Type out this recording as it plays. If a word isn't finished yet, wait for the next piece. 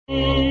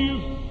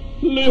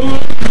And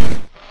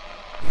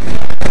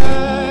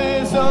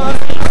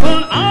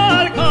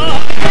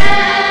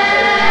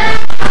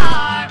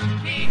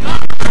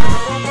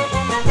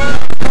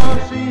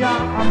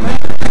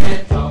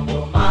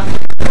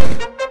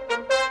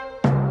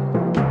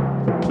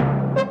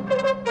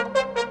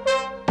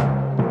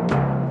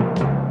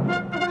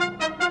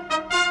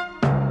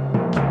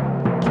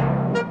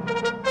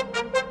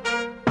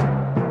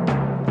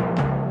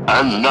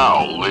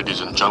now, ladies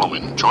and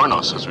gentlemen, join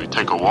us as we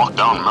take a walk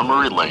down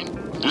memory lane.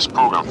 This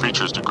program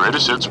features the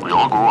greatest hits we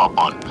all grew up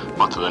on,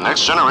 but to the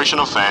next generation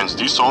of fans,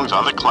 these songs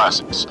are the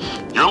classics.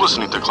 You're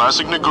listening to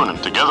Classic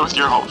Niggunim together with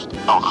your host,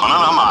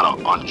 Elchanan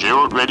Hamada, on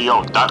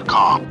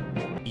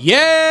JRootRadio.com.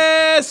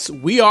 Yes,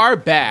 we are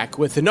back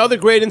with another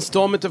great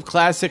installment of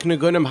Classic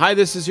Niggunim. Hi,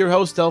 this is your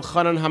host,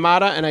 Elchanan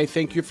Hamada, and I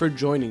thank you for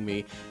joining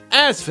me.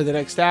 As for the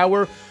next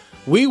hour,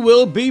 we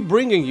will be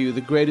bringing you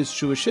the greatest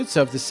Jewish hits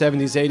of the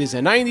 70s, 80s,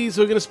 and 90s.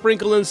 We're going to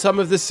sprinkle in some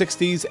of the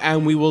 60s,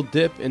 and we will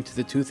dip into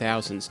the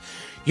 2000s.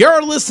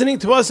 You're listening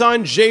to us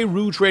on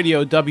JRoot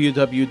Radio,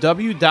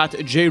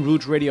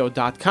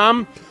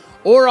 www.JRootRadio.com,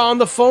 or on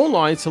the phone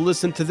lines to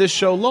listen to this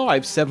show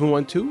live,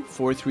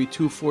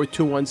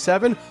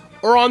 712-432-4217,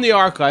 or on the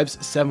archives,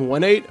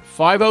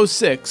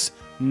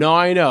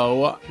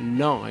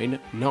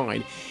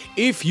 718-506-9099.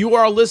 If you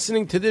are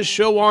listening to this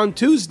show on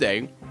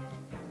Tuesday,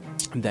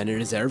 then it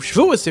is Erev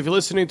Shavuos. If you're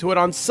listening to it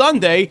on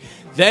Sunday,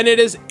 then it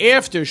is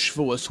after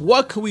Shavuos.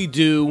 What can we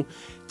do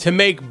to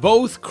make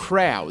both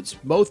crowds,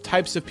 both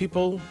types of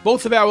people,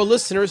 both of our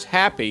listeners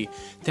happy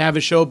to have a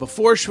show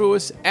before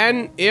Shavuos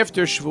and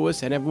after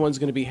Shavuos, and everyone's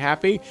going to be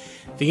happy?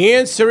 The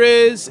answer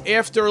is,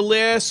 after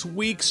last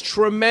week's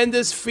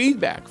tremendous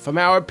feedback from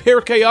our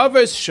Pirkei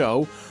Avos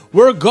show,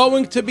 we're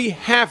going to be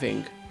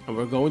having, and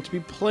we're going to be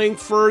playing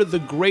for the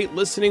great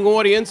listening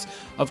audience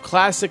of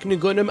Classic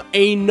Niggunim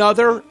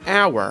another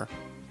hour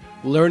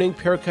learning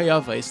Pirkei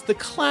Avos the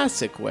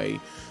classic way.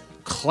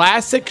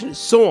 Classic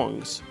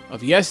songs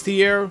of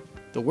yesteryear,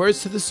 the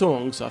words to the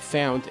songs are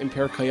found in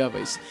Pirkei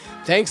Avos.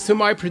 Thanks to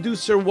my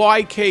producer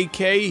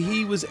YKK,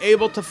 he was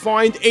able to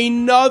find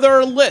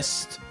another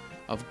list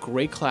of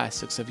great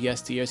classics of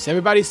yesteryear. So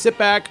everybody sit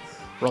back,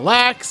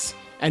 relax,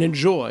 and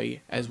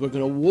enjoy as we're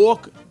going to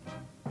walk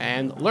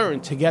and learn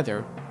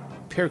together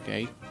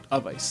Pirkei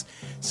Avos.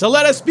 So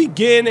let us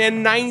begin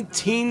in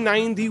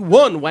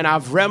 1991 when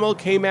Avremel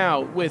came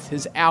out with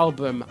his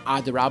album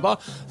Adarabba.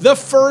 The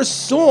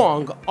first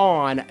song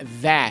on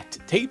that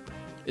tape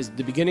is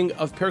the beginning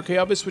of Pirkei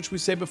Avos, which we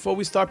say before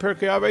we start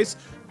Pirkei Avos,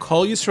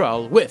 Kol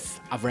Yisrael with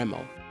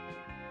Avremel.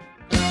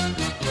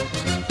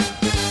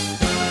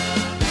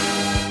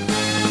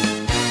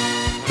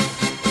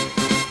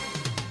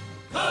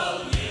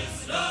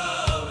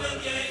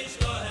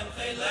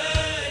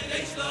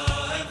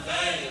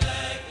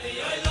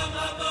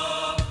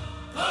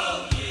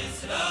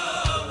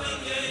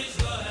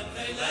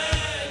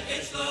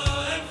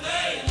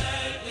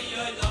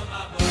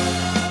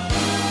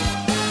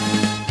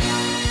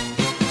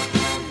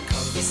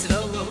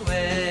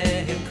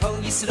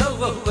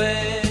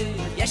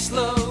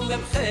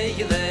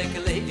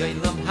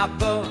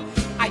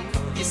 I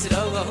call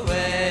Yisroel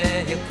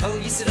away, you call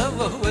Yisroel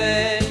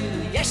away.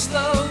 Yesh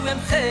lo em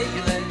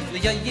chayilek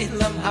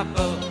liyoyilam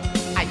habo.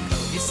 I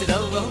call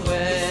Yisroel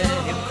away,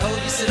 you call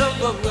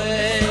Yisroel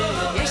away.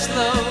 Yesh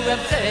lo em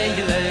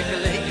chayilek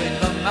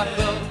liyoyilam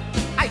habo.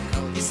 I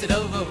call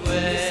Yisroel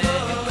away,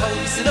 you call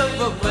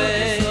Yisroel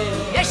away.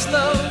 Yesh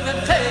lo em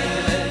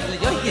chayilek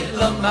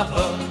liyoyilam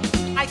habo.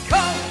 I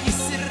call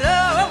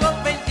Yisroel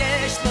away,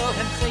 yesh lo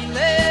em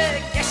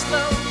chayilek, yesh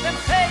lo em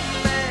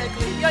chayilek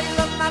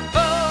liyoyilam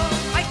habo.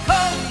 I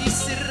call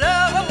Yisroel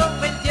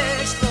away,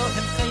 yesh lo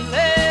em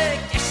chayilek,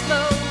 yesh lo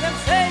em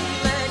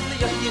chayilek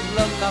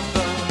liyoyilam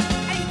habo.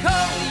 I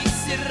call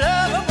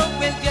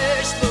Yisroel away,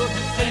 yesh lo em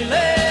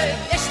chayilek,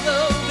 yesh lo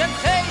em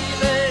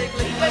chayilek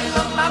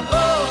liyoyilam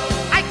habo.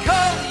 I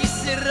call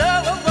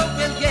Yisroel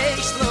away,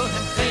 yesh lo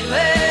em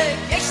chayilek,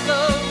 yesh lo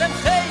em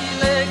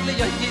chayilek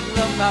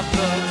liyoyilam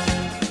habo.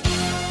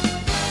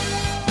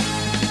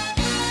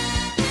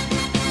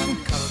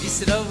 Call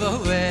Yisroel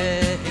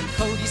away,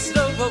 call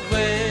Yisroel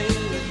away,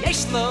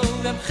 yesh lo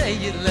em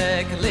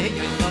chayilek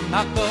liyoyilam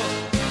habo.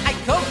 I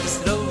call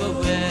Yisroel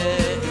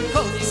away,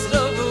 call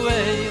Yisroel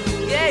away,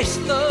 yesh lo em chayilek liyoyilam habo. I call Yisroel away, call Yisroel away, yesh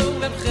lo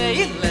em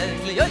chayilek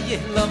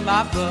liyoyilam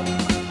habo.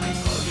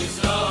 Call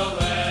Yisroel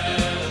away,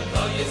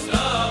 call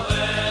Yisroel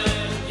away,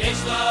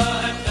 yesh lo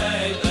em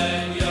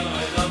chayilek liyoyilam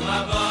habo.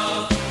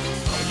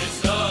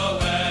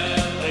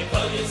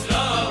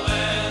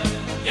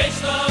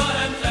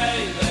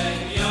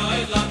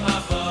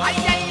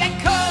 I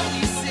call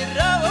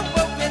Yisroel away,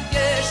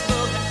 yesh lo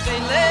em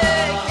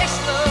chayilek, yesh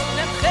lo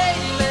em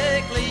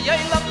chayilek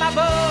liyoyilam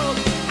habo.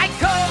 I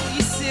call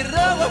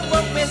Yisroel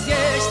away,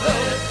 yesh lo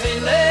em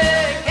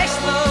chayilek, yesh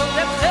lo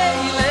em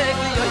chayilek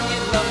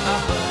liyoyilam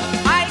habo.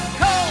 I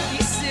call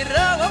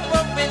Yisroel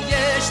away,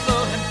 yesh lo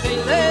em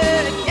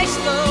chayilek, yesh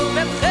lo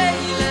em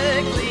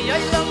chayilek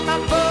liyoyilam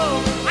habo.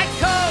 I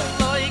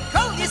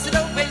call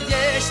Yisroel away,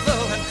 yesh lo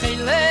em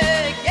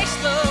chayilek, yesh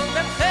lo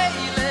em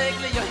chayilek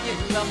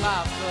liyoyilam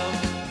habo.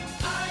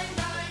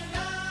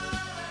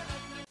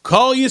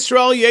 Kol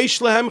Yisrael yesh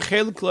lehem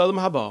chelik le'olam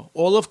haba.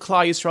 All of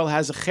Klal Yisrael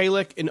has a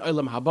chelik in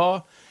olam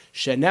haba.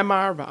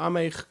 Shenemar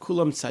va'amech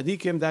kulam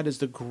tzadikim. That is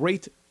the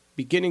great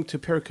beginning to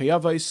Pirkei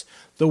Avos.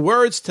 The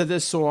words to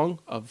this song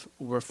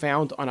were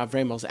found on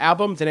Avramel's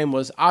album. The name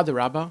was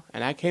Adarabba,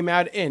 and that came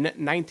out in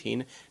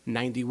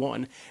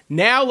 1991.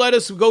 Now let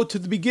us go to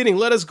the beginning.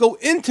 Let us go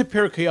into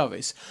Pirkei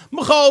Avos.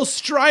 Michal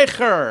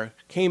Streicher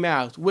came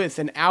out with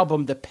an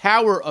album, The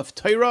Power of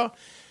Torah.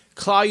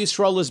 Klal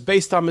Yisrael is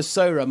based on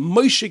Messiah.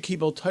 Moshe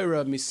Kibel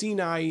Torah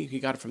Misinai. He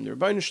got it from the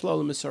Rebbeinu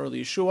Shalom, Messiah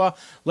Yeshua.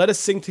 Let us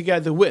sing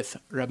together with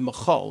Reb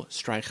Michal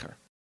Streicher.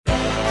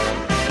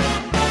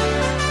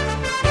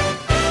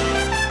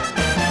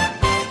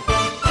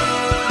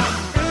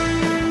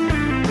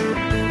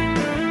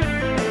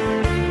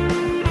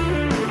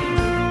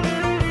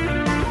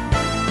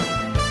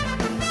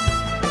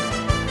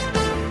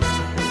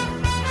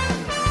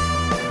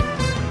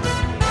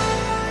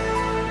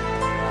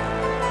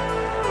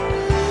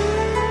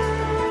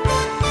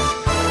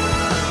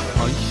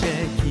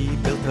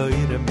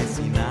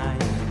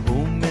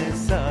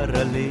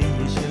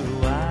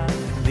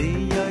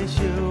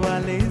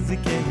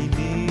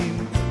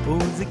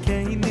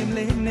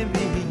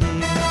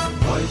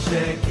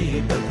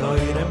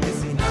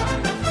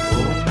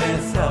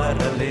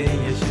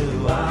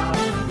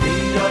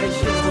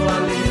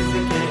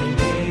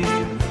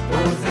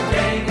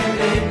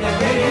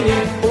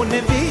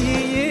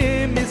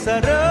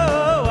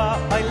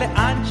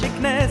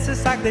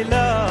 Sag de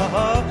lo,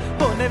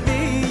 ohne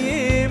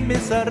wie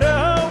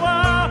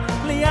Misaroa,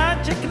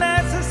 lianche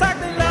knesse sag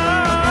de lo,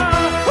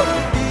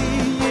 ohne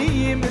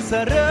wie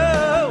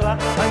Misaroa,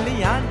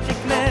 lianche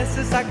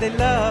knesse sag de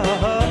lo,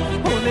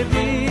 ohne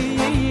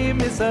wie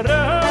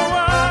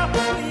Misaroa,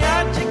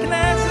 lianche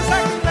knesse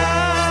sag de lo.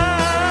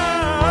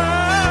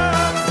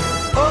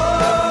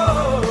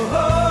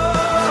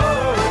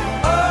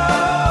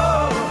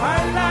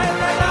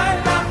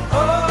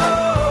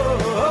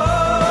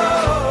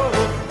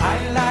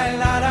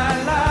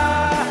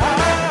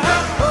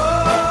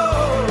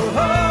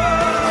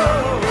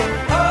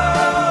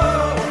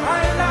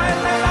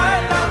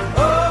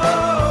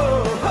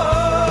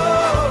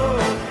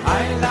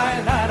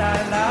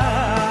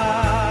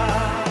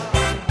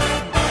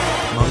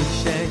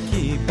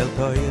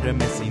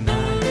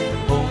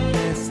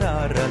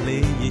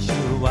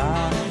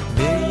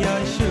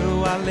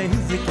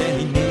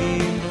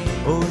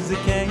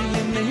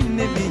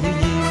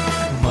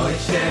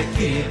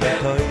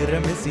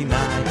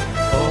 Sinai,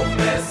 O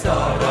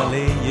Messiah,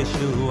 Le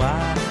Yeshua,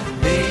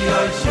 Le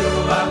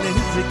Yeshua, Le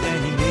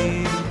Zikaini,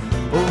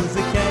 O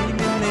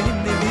Zikaini,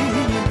 Nevi,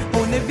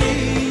 O Nevi,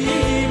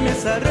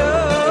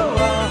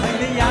 Messaroa,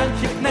 Le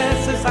Yanchik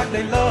Nesses,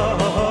 Agdelo,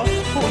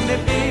 O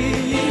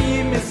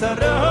Nevi,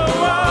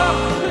 Messaroa,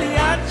 Le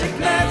Yanchik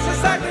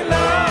Nesses,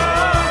 Agdelo,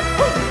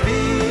 O Nevi,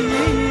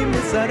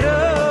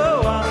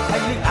 Messaroa,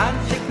 Le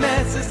Yanchik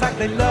Nesses,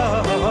 Agdelo,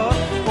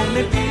 O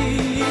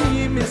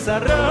Nevi,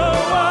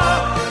 Messaroa.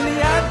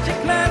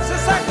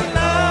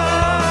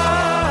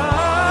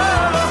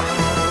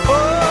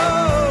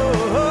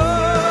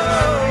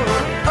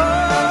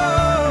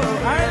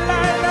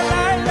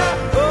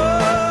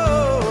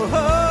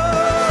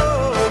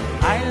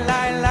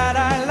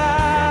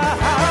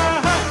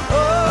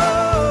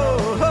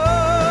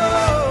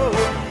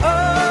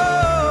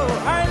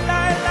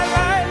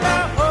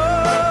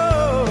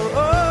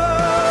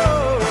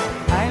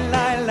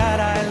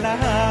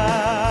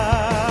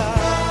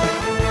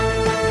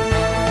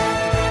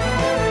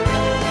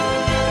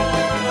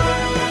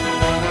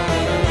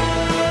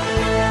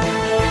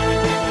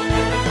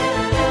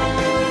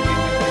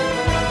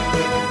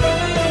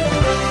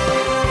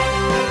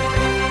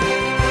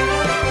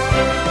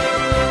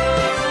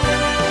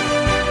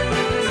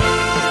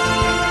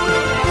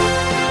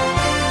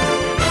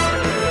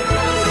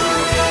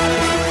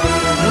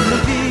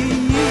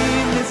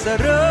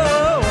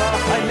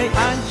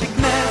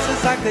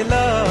 De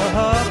lo,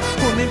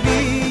 ohne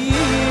wie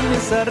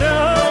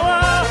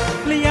Misaroa,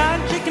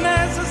 lianche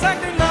knesse sag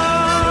de lo.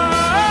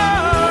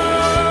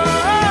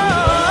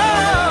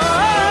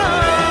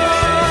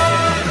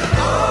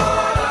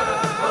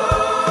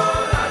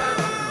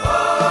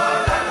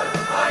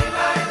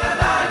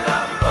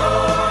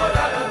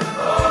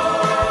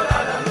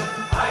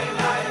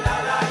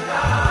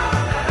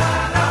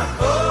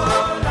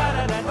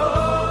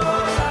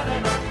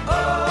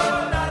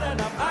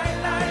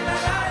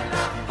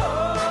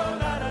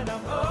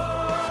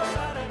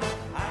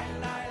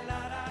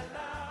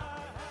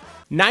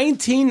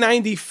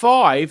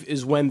 $1995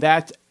 is when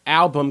that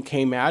album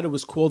came out. It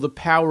was called The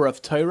Power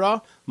of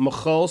Torah,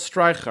 Michal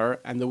Streicher,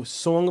 and the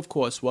song, of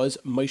course, was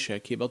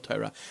Moshe Kibel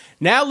Torah.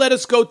 Now let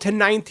us go to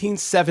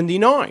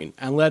 1979,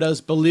 and let us,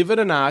 believe it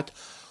or not,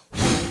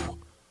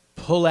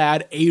 pull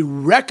out a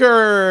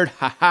record.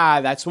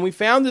 Haha, that's when we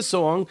found the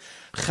song,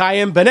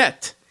 Chaim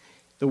Bennett.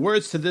 The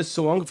words to this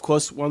song, of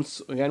course,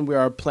 once again, we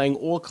are playing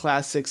all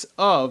classics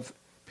of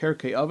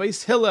Pirkei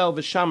Avos, Hillel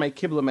v'Shamai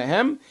Kibla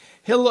Mehem,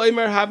 Hillel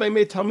Omer Habay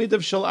Me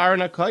Talmidav Shel Aaron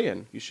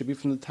HaKohen. You should be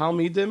from the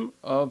Talmidim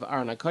of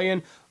Aaron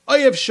HaKohen.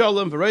 Oyev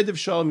Shalom, V'Roidev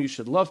Shalom, you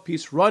should love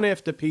peace, run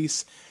after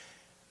peace.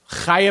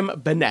 Chaim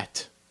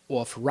Benet,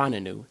 off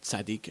Rananu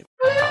Tzadikim.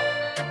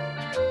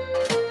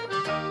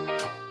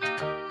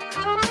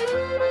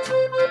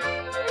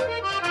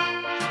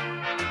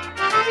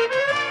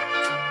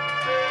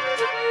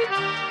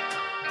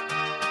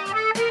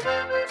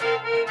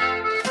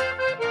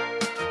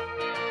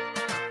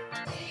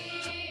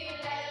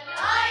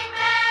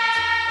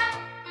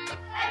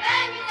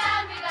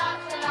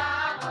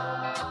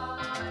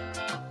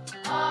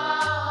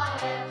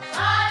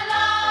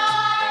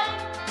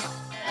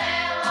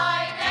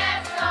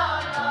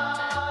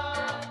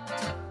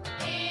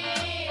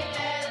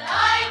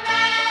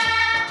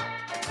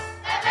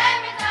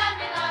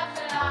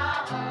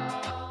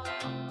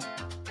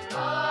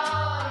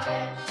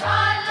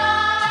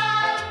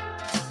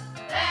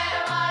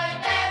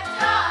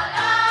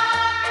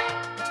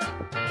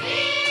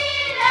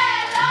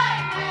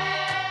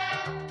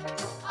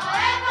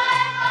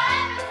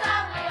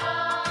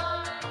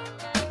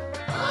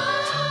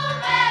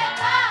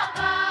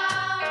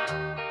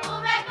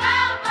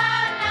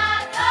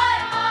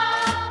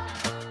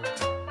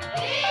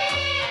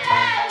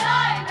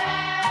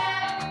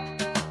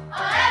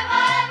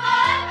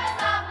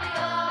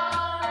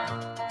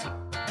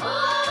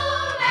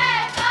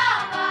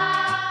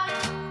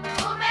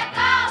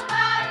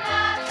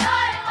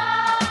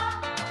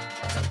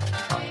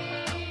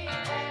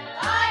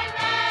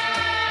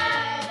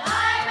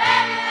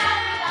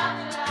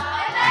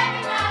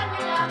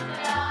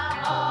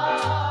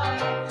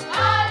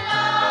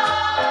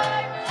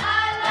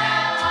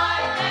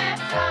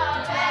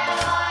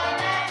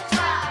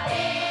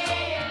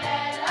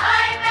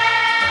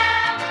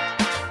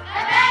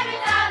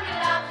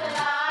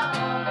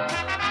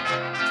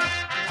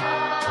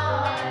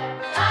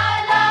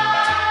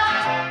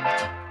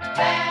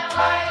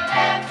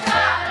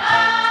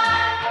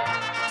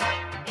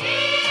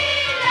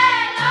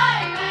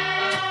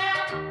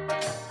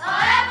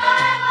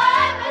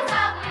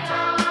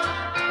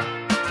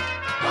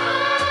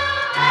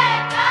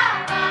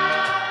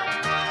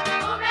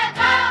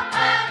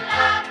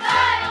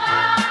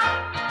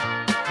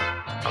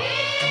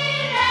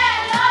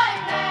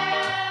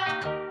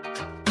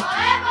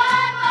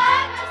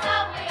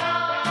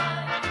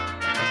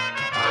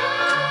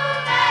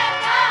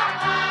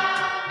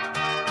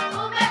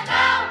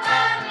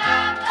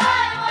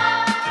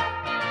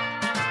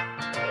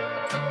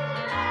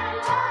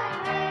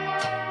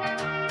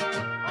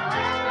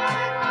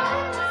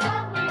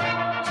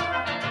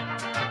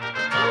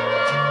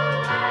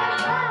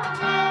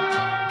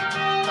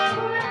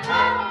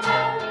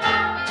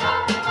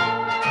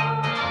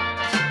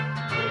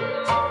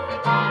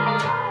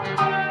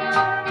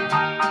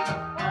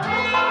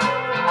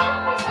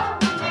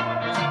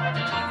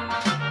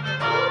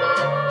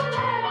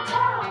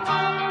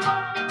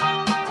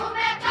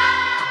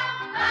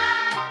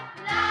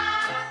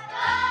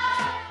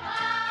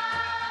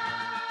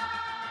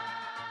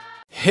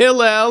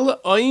 Hillel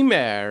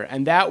Oimer,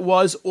 and that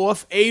was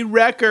off a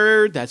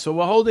record. That's what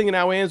we're holding in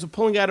our hands. We're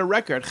pulling out a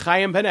record.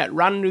 Chaim Benet,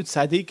 Rananu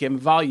Tzadikim,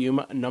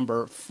 volume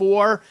number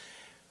 4.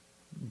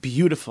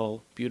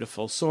 Beautiful,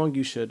 beautiful song.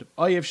 You should.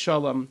 Oyev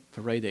Shalom,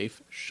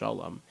 V'Roidev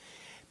Shalom.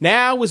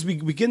 Now, as we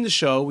begin the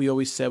show, we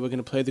always said we're going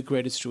to play the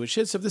greatest Jewish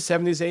hits of the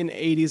 70s and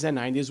 80s and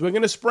 90s. We're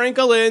going to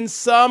sprinkle in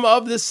some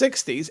of the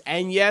 60s.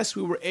 And yes,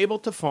 we were able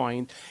to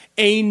find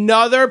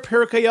another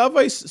Pirkei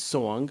Avos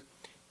song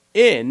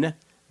in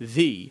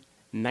the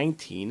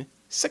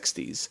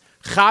 1960s.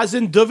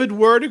 Chazan David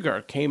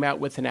Werdiger came out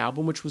with an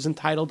album which was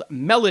entitled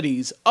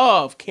Melodies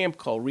of Camp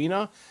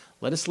Kolrina.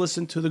 Let us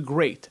listen to the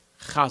great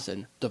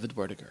Chazan David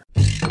Werdiger.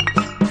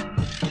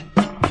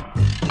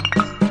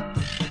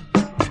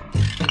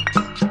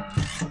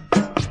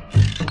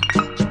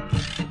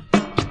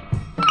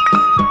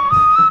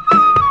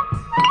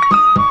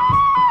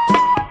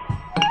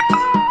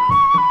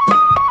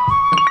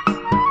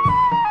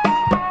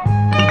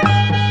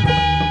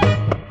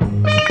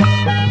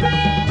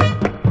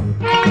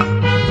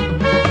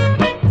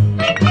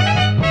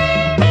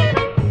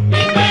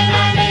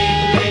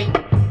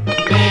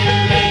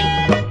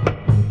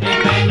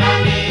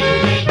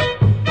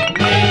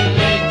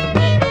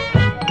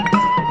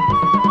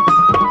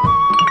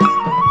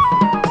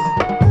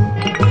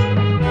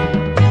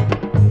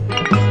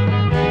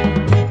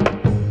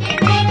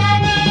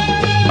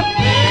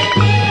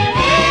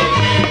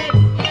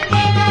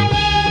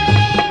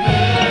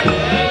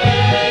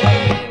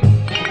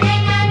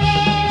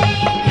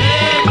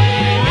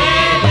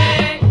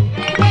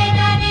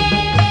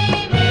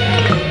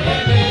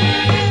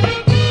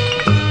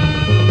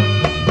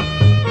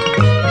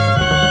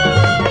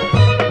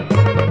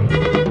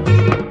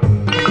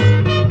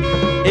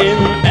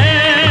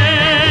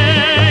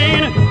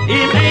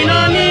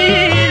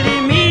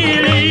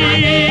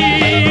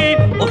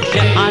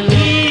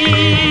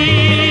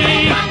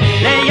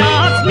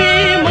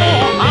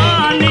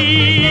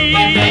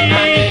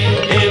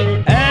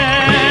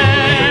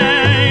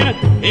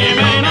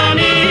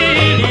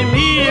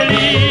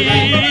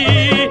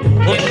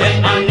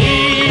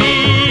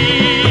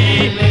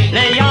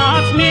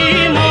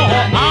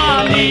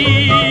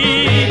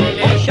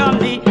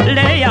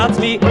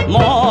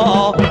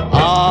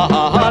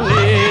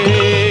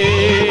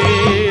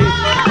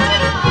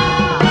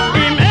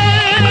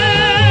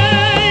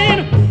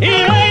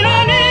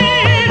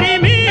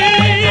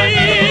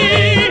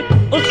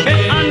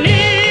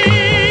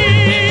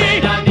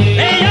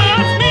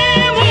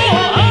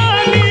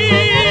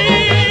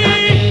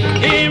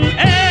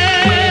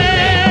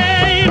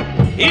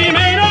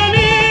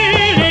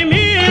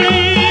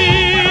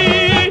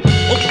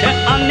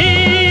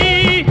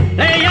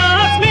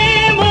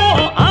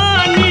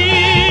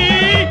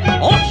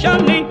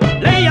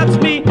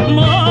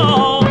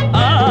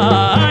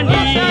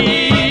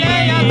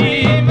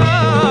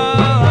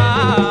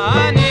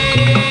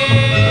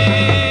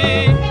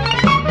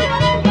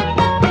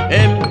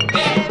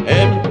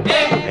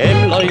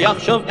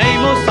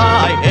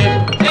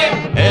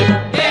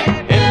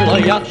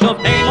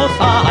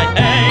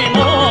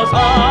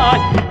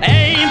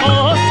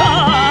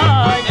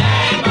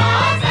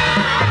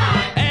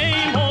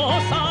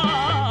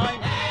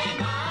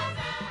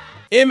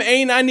 Im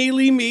Ein Ani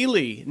Li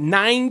Mili,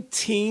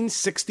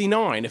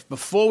 1969. If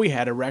before we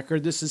had a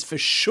record, this is for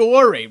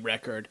sure a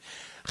record.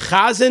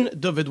 Chazan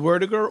David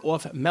Werdiger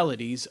off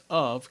Melodies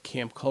of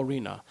Camp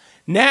Kolrina.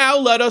 Now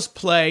let us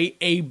play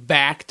a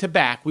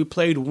back-to-back. We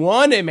played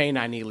one Im Ein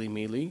Ani Li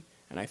Mili,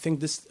 and I think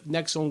this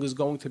next song is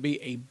going to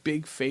be a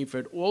big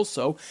favorite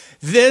also.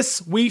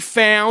 This we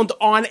found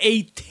on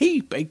a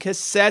tape, a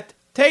cassette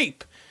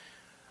tape.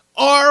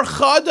 Ar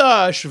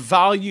Chadash,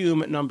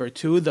 volume number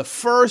 2. The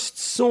first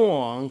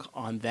song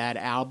on that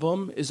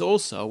album is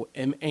also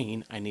Im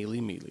Ein Ani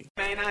Li Mili.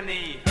 Im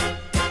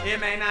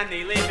Ein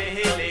Ani Li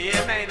Mili,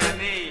 Im Ein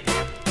Ani,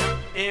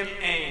 Im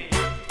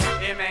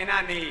Ein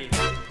Ani,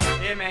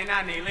 Im Ein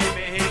Ani Li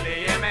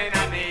Mili, Im Ein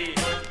Ani.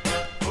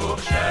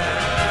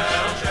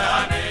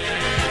 Ukshani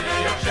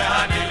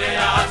li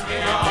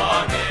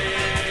asmioni,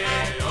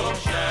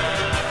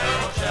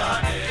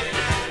 ukshani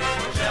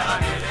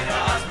li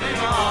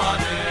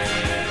asmioni.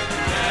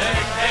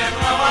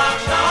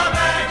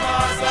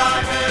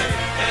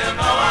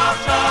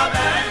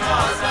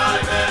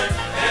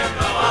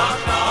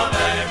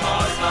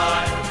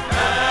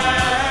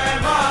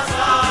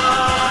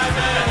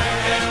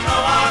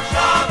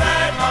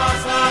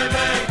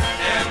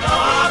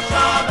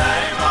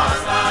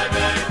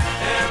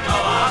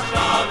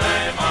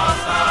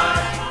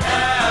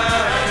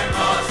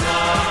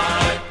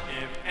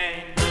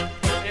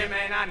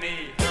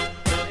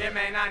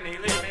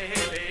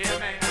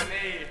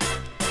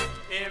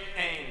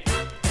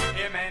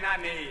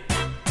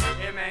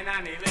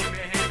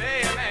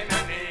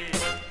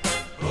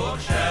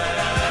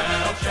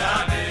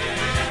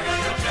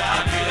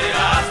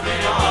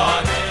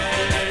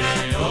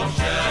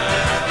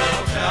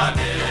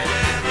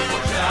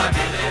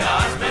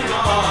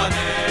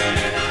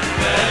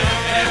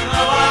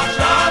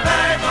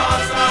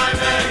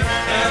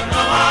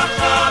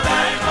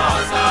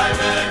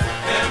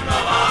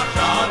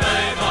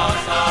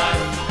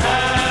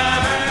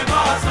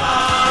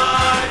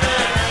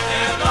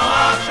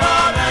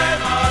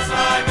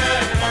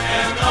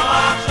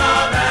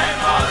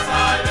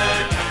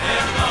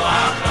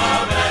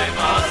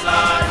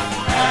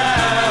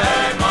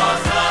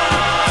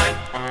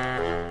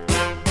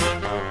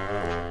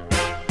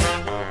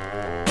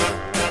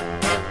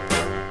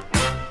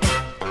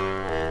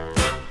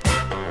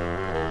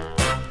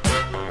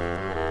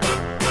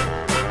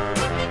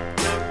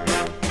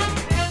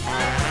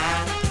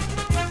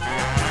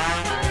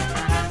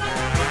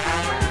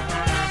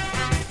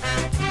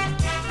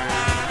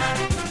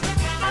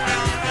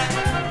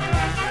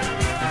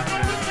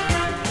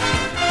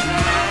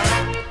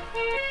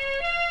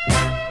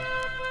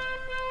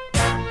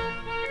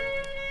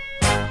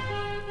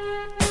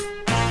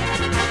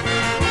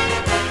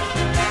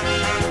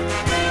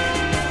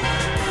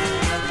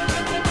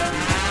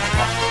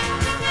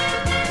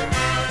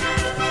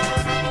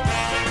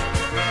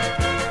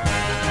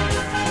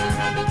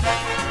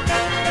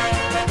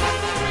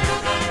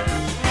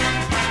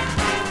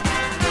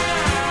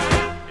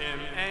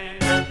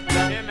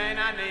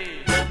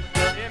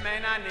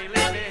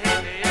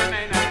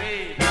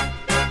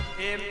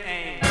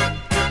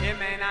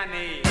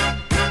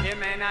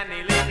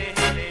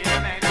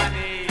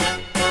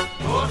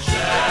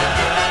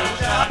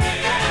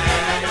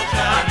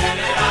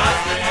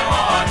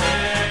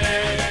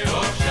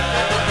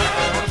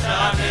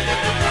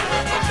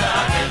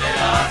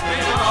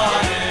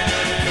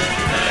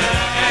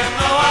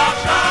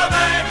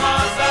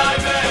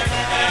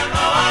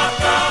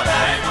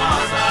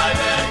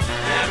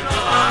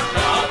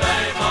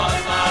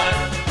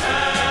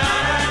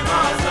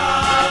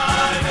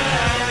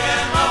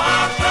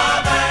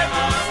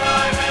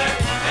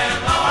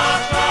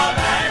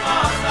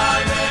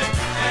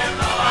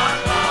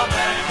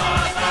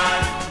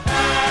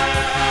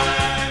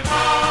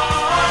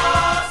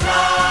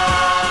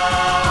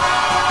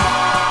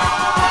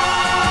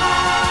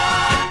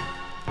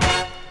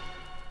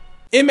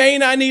 Im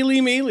Ein Ani Li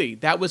Mili.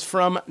 That was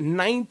from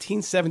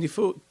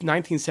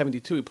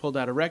 1972. We pulled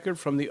out a record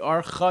from the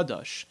Ar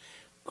Chadash.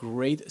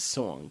 Great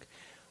song.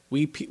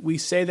 We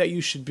say that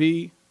you should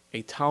be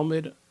a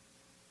Talmud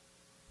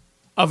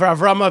of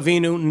Avram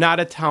Avinu, not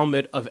a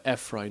Talmud of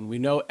Ephraim. We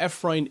know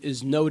Ephraim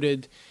is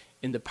noted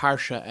in the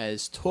Parsha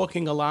as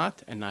talking a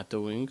lot and not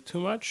doing too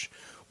much.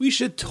 We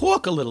should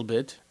talk a little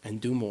bit and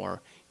do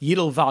more.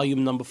 Yidel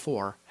volume number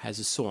 4 has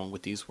a song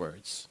with these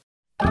words.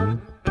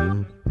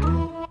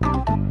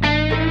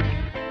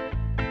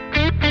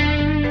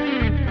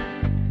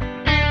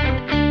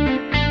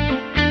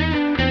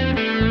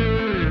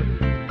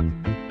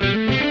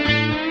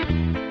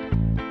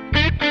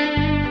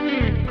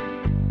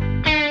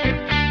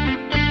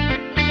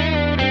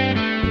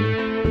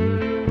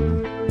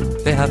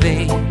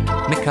 והווי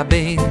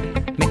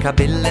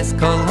מקבל את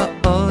כל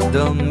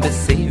האדם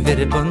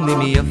בסבר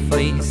בונים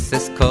יפויס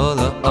את כל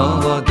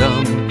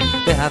האדם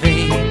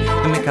והווי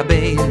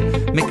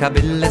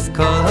מקבל את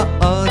כל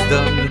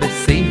האדם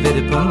בסבר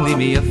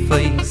בונים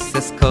יפויס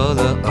את כל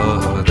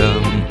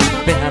האדם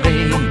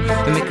והווי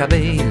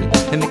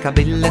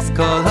מקבל את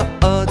כל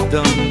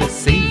האדם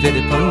בסבר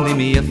בונים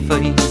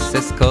יפויס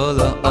את כל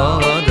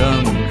האדם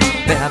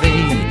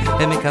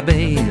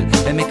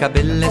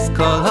ומקבל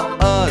אסכול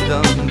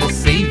האדם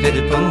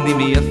בסייבר פונים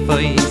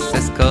יפויס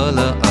אסכול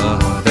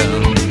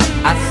האדם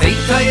עשי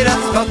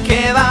תוירס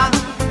חוקבה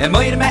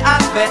מויר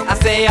מעט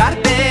ועשי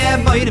הרבה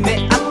מויר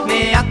מעט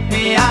מעט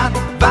מעט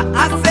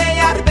ועשי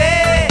הרבה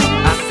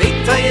עשי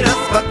תוירס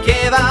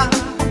חוקבה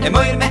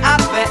מויר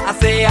מעט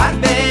ועשי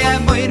הרבה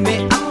מויר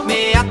מעט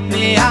מעט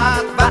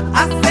מעט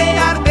ועשי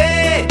הרבה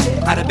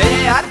הרבה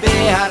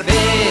הרבה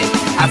הרבה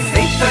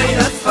עשי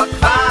תוירס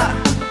חוקבה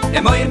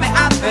moir me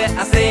ave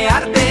ase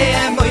arbe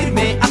moir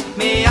me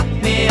at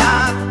me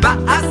va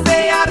ase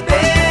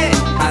arbe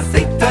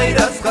ase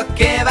toiros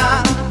kokeva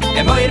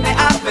moir me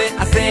ave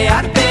ase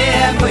arbe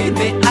moir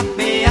me at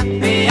me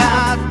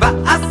va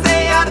ase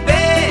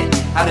arbe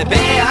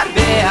arbe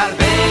arbe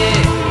arbe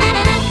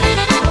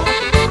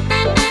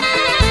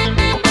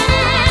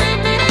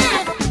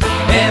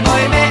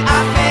moir me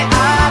ave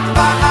at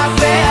va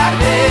ase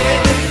arbe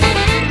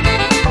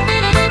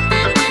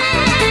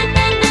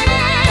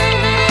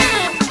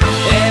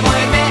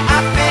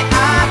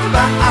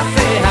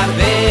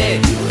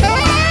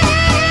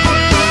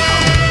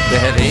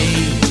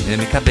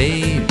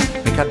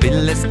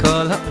מקבל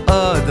אסכול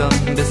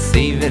האדם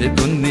בסייבר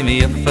פונים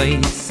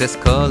יפויס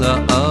אסכול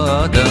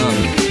האדם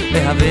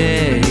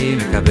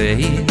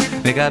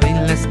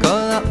מקבל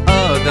אסכול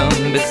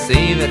האדם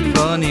בסייבר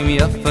פונים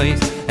יפויס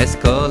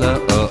אסכול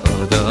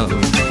האדם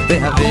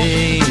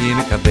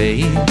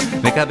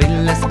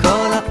מקבל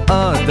אסכול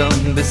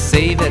האדם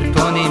בסייבר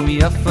פונים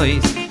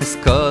יפויס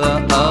אסכול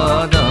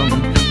האדם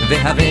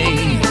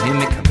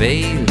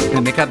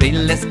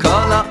מקבל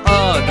אסכול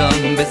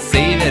האדם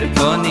בסייבר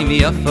פונים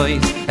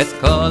יפויס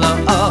אסכול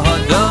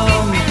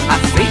האדם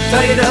עשי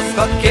תוירס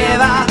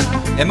חוקבה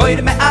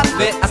מויר מעט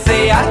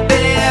ועשי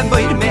הרבה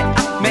מויר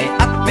מעט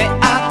מעט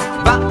מעט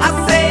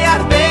ועשי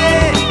הרבה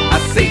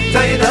עשי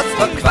תוירס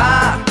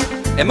חוקבה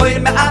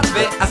מויר מעט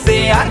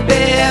ועשי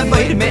הרבה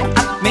מויר מעט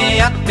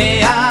מעט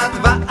מעט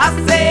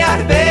ועשי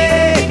הרבה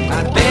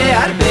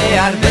הרבה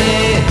הרבה הרבה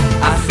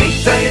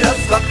עשי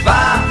תוירס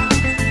חוקבה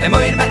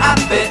moir me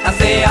ave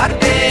ase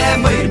arbe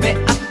moir me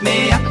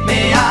at me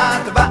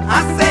at va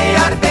ase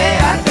arbe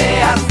arbe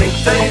ase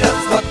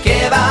toiros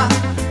kokeva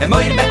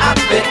moir me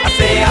ave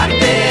ase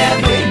arbe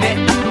moir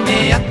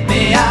me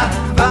at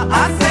va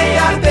ase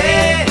arbe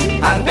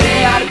arbe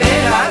arbe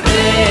arbe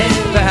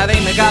va have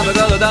me gaba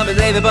go down with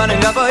the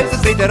burning up voice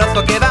ase toiros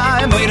kokeva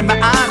moir me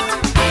at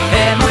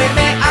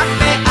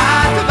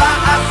va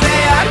ase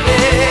arbe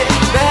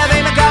va have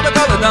me gaba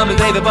go down with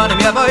the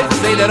burning up voice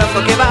ase toiros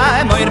kokeva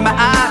moir me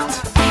at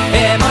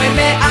moir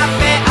me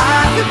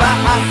at va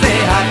ase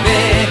arbe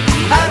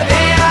arbe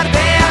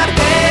arbe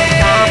arbe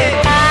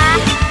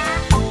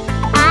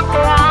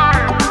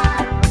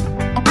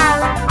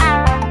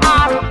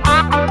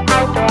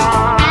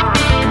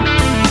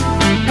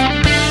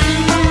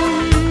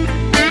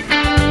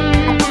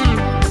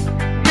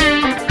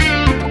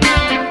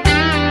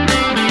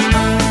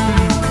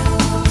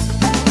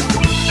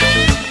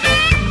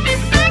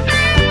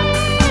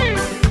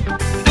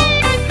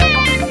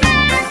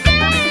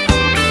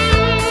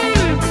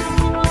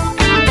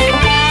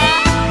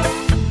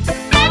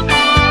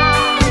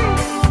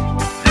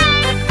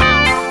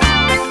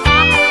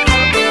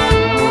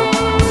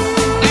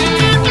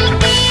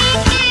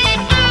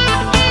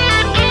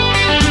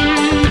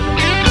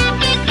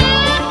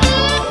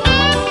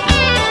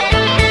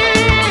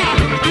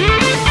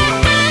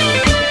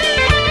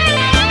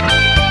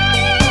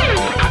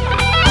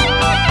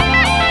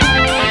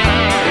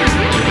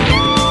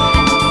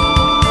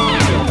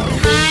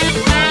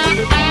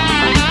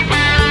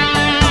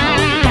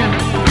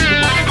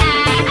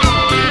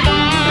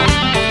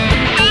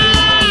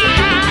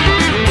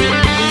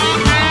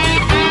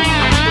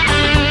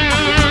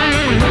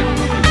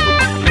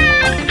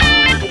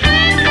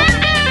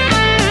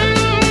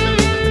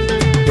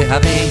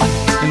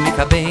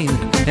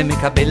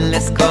מקבל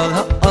אסכול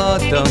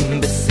האדם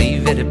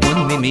בסייבר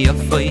פונים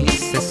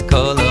יפויס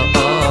אסכול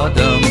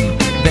האדם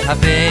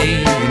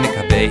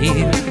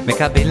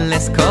מקבל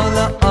אסכול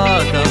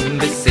האדם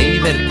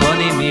בסייבר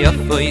פונים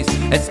יפויס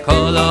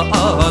אסכול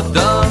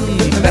האדם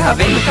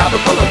מקבל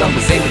כל אדם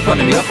בסייבר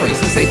פונים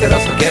יפויס אסייבר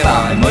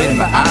אסכולה מויר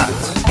מעט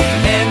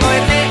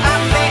מויר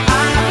מעט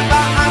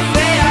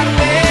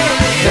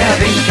ועשה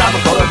הרבה מקבל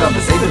כל אדם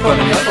בסייבר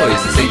פונים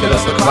יפויס אסייבר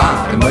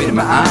אסכולה מויר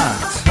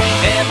מעט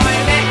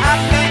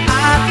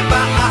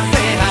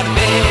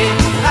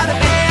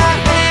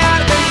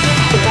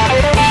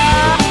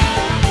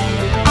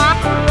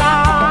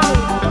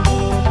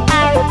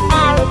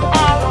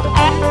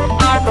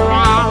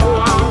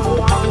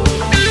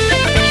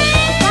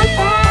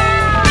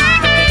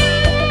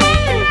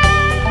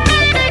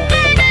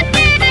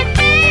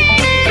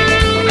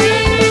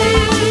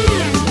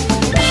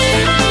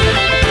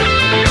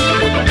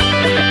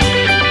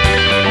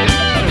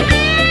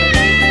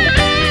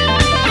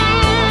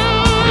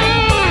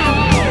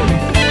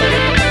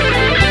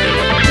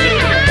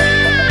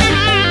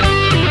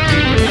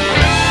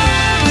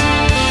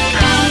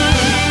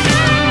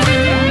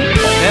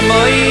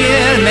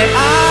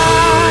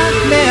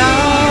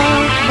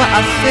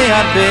say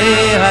harbe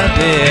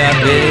harbe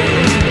harbe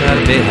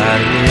harbe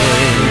harbe.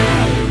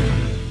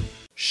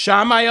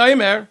 Shammai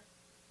Omer,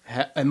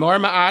 Emor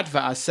ma'at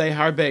va'aseh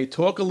harbe.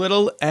 Talk a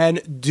little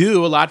and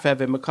do a lot.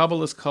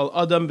 Makabel is called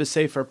Adam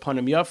b'Sefer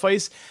Panim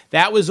Yafais.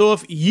 That was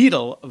off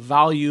Yidel,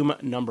 volume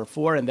number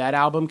 4, and that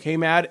album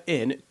came out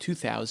in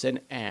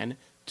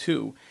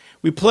 2002.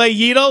 We play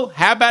Yidel.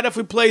 How about if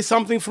we play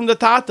something from the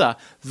Tata?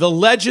 The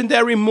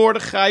legendary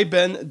Mordechai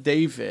ben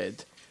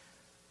David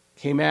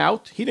came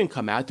out. He didn't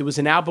come out. There was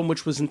an album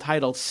which was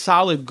entitled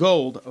Solid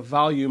Gold,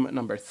 volume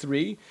number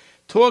 3.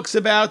 Talks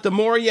about the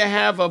more you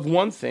have of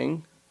one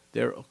thing,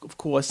 there, of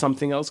course,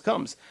 something else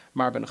comes.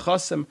 Mar ben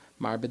Chosim,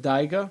 Mar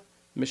b'Daiga.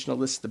 Mishnah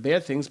lists the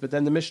bad things, but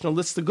then the Mishnah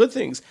lists the good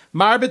things.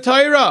 Mar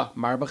b'Torah,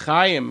 Mar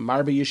b'Chaim,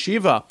 Mar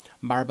b'Yeshiva,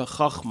 Mar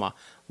b'Chachma.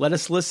 Let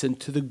us listen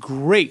to the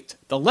great,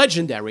 the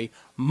legendary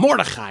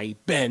Mordechai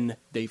ben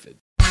David.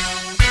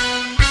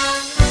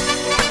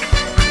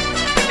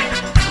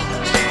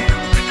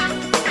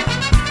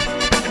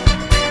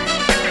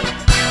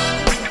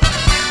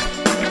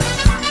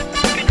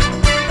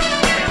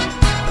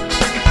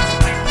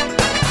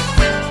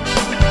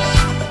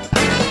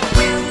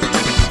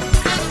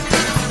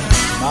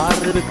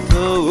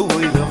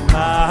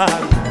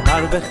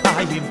 Mar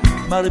b'Chaim,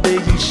 Mar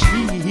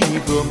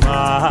b'Yeshiva,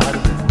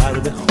 Mar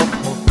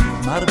b'Chachma,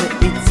 Mar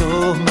b'Itzo,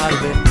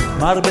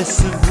 Mar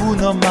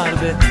b'Sivuno, Mar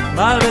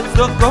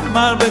b'Tzoko,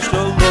 Mar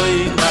b'Sholoi,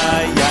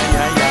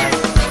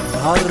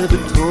 Mar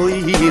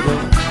b'Toira,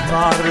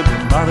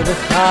 Mar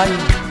b'Chaim,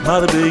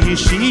 Mar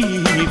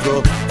b'Yeshiva,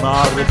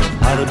 Mar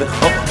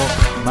b'Chachma,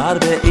 Mar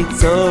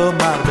b'Itzo,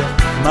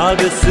 Mar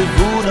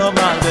b'Sivuno,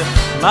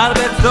 Mar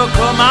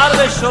b'Tzoko, Mar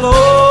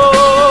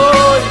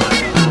b'Sholoi.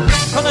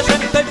 Kon a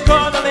gente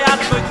kon ale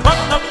atmoy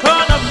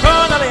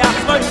kon ale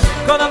atmoy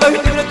kon ale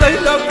hidre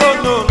taylo kon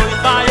no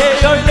khaye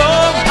yo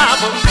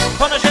habo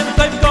kon a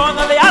gente kon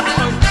ale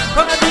atmoy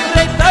kon a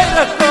hidre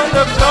taylo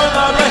kon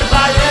ale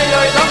khaye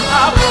yo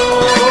habo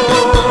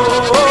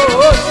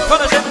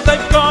kon a gente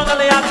kon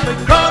ale atmoy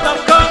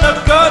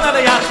kon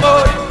ale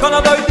atmoy kon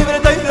ale hidre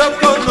taylo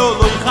kon no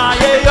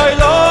khaye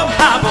yo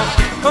habo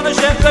kon a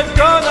gente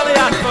kon ale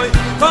atmoy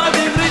kon a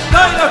hidre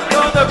taylo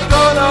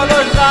kon ale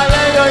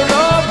khaye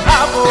yo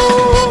habo.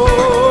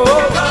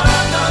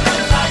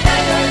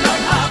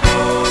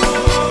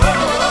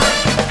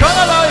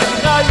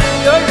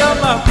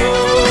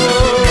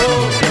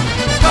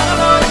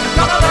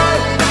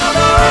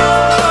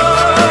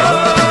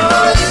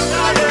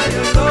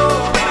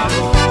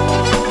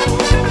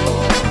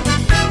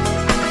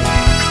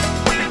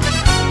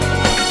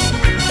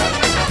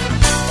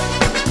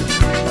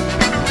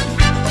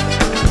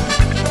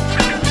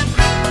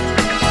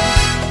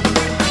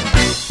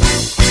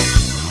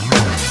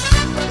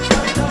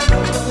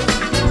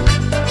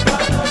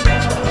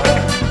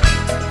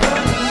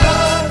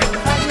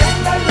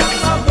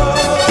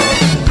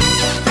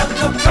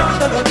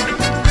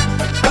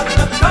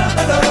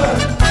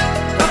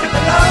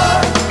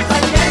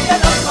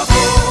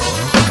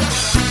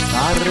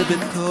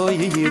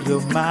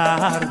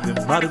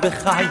 Mar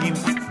b'Chaim,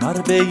 Mar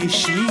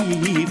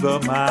b'Yeshiva,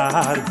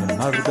 Mar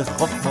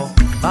b'Chachma,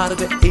 Mar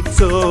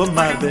b'Itzo,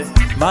 Mar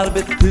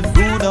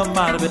b'Tivuna,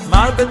 Mar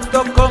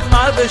b'Tzoko,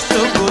 Mar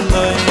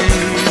b'Sholoi,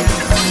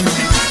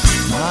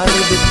 Mar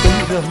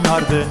b'Torah,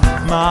 Mar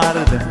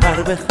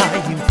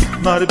b'Chaim,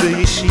 Mar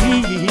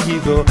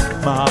b'Yeshiva,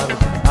 Mar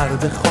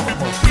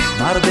b'Chachma,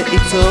 Mar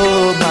b'Itzo,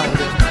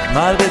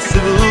 Mar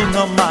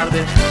b'Tivuna,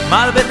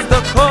 Mar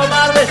b'Tzoko,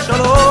 Mar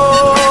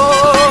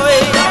b'Sholoi.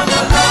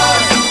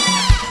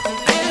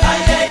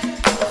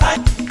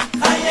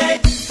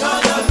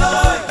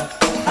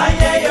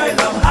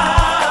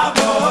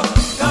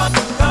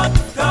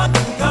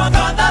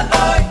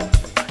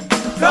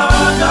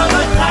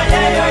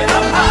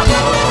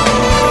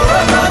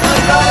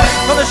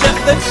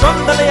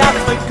 Kon ale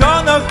atmoy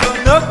kon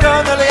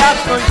ale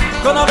atmoy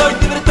kon ale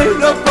hidre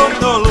taylo kon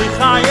ale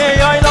khaye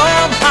yo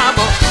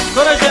habo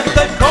kon a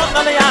gente kon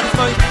ale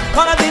atmoy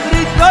kon a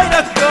hidre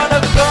taylo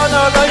kon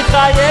ale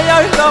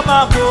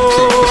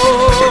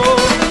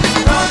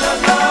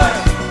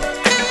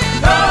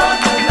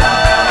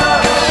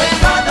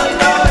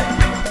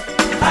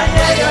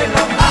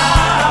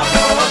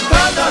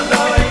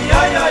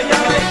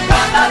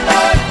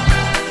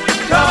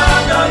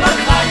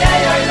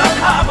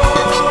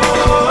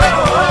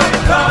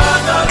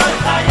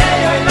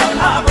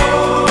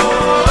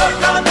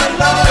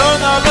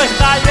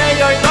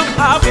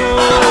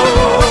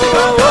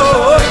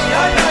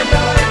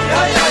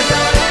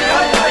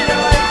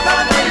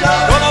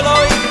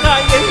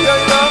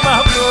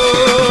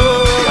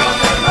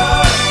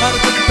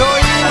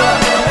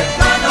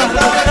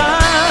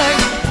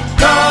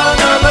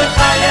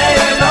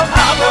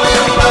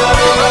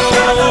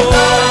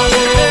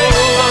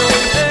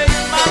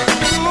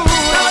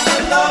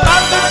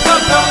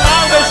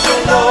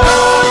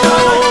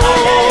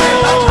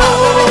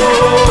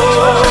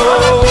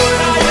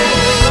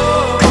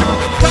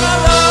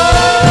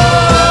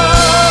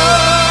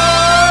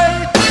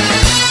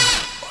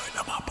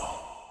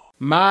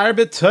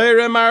Marbe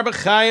Teure, Marbe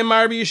Chayim,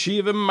 Marbe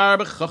Yeshiva,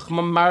 Marbe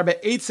Chachma, Marbe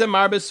Eitzah,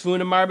 Marbe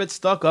Sfuna, Marbe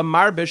Tzedakah,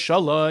 Marbe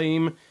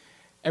Shalom.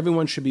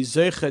 Everyone should be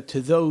zeicha to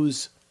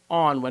those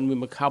on when we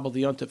makabel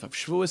the yontif of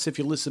Shavuos. If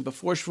you listen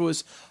before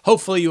Shavuos,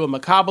 hopefully you will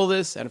makabel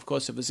this. And of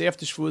course, if it's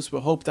after Shavuos,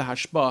 we hope the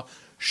hashpah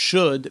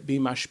should be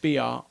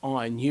mashpia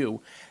on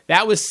you.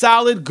 That was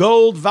Solid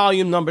Gold,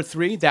 volume number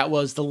 3. That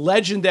was the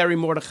legendary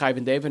Mordechai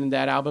Ben David, and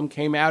that album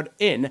came out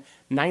in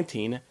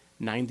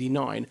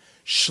 1999.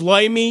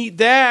 Shlomi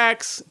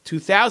Dax,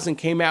 2000,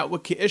 came out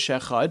with Ki'ish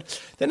Echad.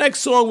 The next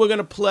song we're going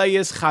to play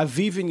is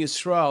Chavivin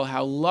Yisrael,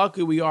 how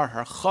lucky we are,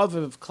 Har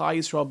Chaviv of Klal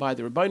Yisrael by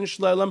the Rebbeinu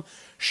Shalom.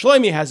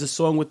 Shlomi has a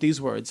song with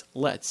these words.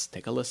 Let's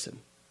take a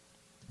listen.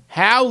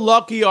 How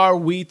lucky are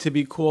we to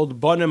be called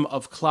Banim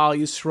of Klal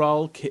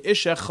Yisrael?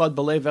 Ki'ish Echad,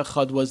 Belev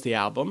Echad was the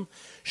album.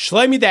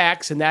 Shlomi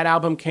Dax, and that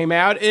album came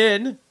out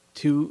in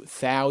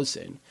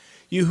 2000.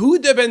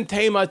 Yehuda ben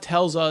Tema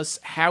tells us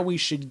how we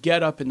should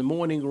get up in the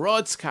morning.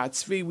 Rodz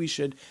Katzvi, we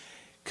should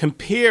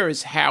compare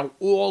how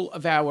all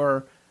of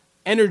our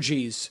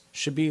energies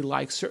should be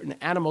like certain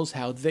animals,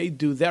 how they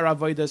do their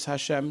avodas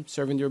Hashem,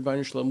 serving the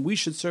Rebbeinu Shalom. We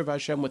should serve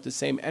Hashem with the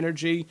same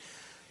energy.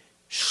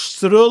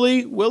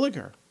 Sruli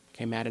Williger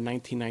came out in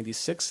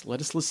 1996.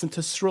 Let us listen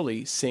to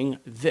Sruli sing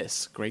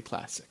this great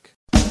classic.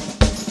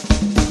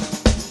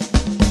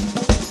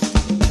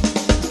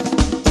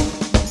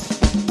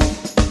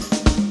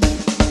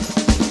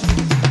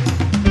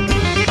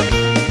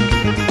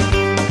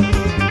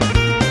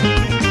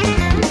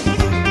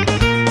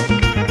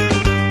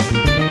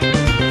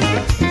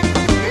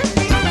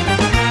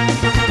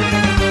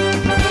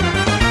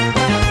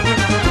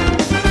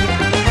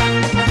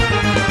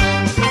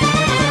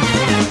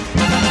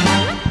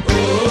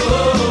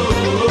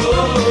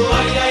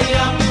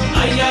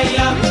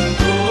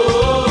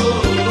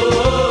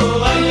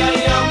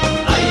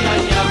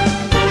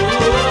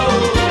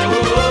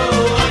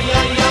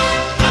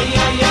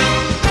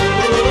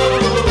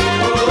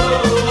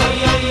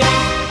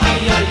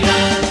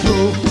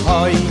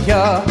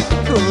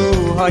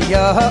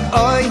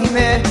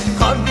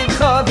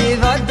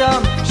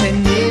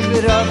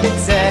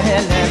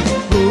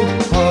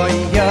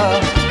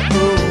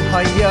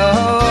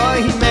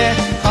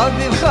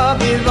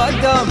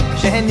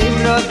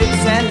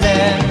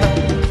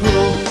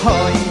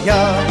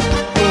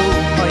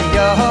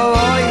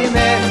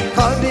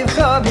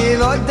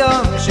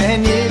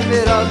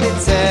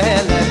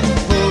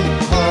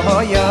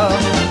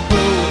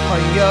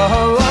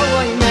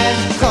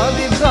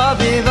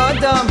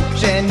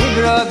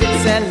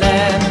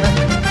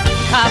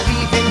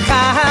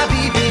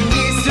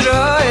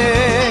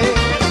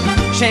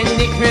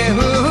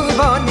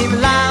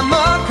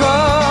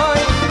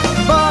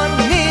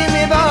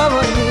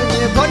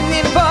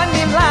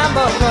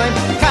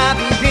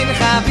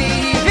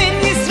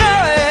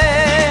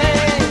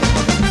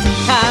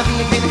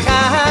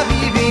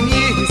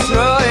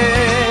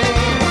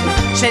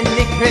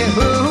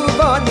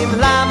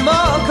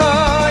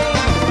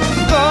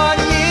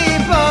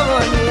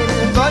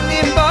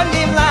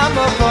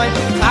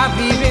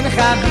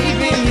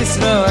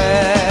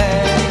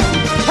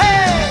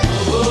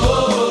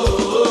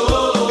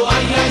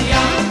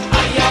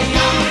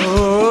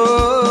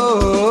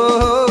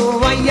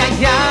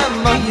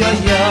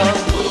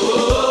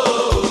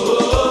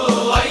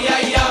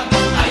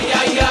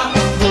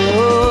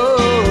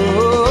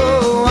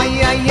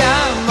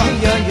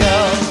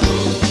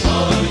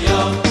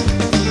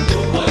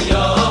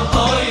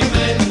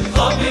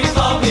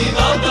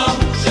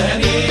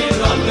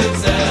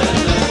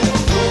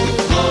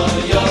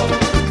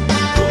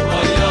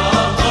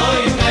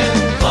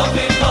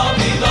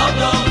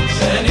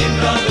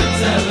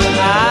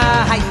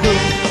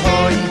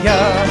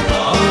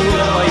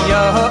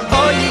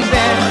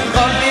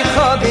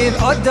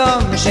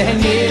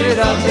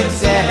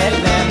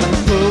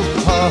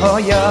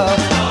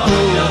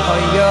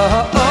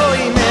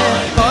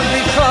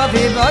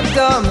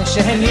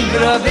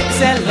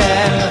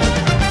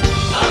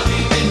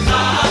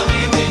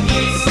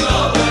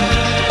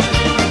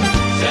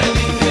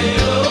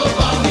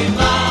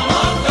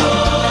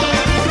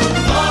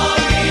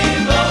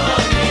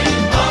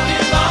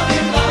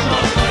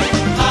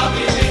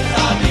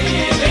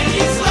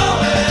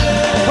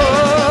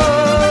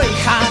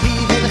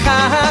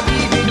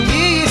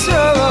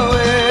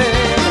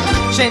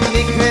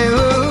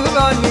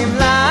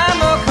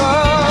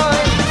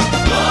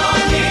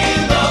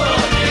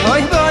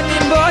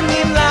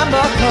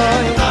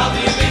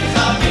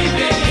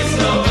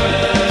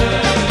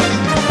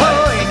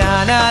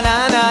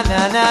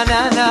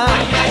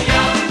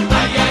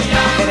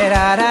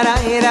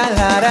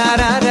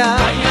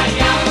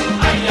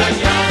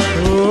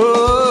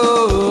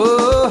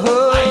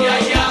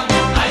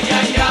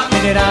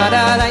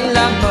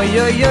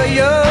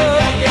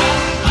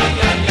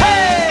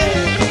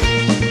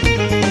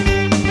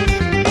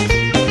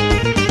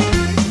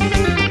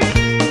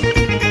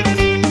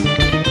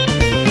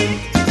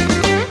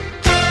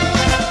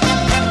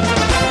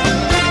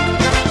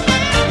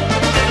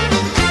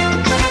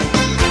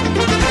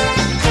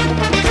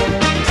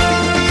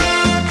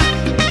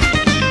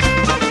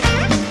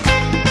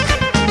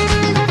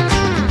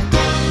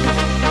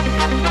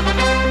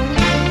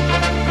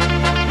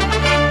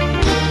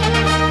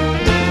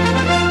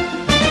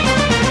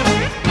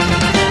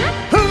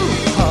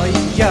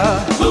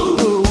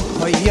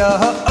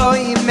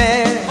 me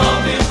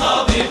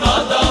Chaviv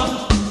Adam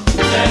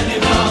Sheni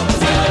Bra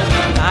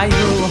B'Tselem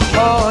Ayu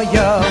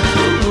hoyo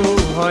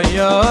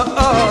hoyo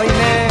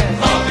me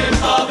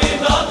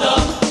Chaviv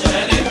Adam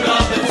Sheni Bra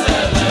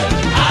B'Tselem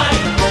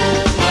Ayu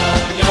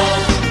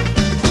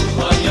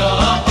hoyo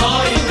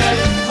hoyo me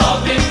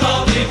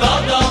Chaviv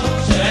Adam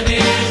Sheni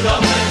Bra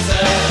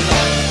B'Tselem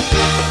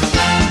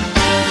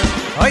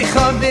Oy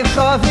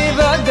Chaviv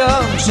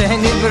Adam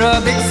Sheni Bra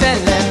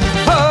B'Tselem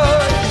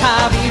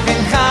Chaviv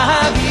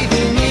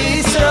in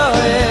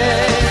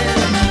Israel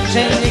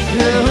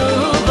Shenikru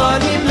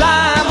bonim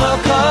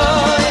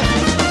lamokoy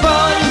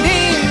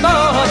bonim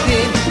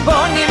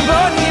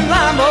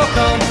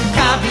lamokoy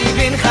Chaviv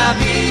in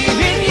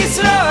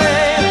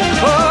Israel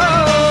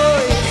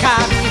Oy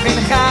Chaviv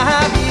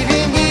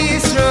in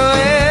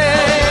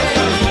Israel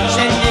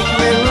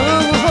Shenikru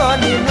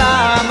bonim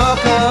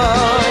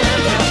lamokoy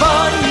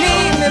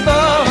bonim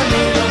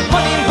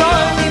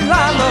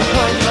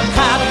lamokoy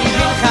Chaviv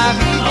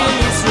in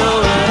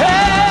Israel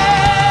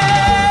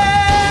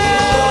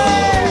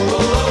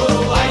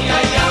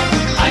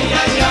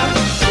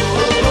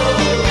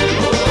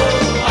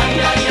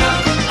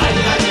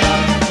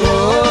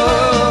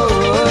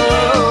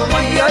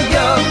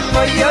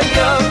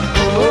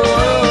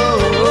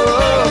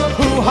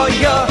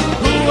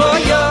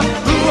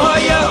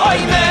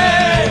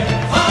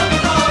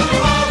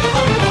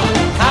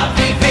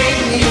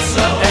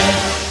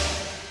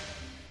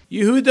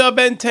Yehuda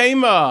ben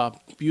Tema.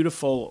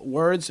 Beautiful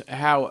words,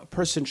 how a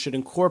person should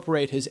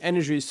incorporate his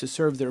energies to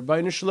serve the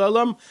Rebbeinu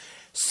Shalom.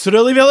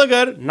 Srili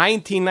Villager,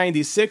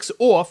 1996,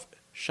 off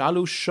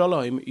Shalu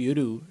Shalom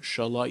Yeru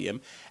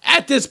Shalayim.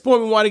 At this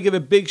point, we want to give a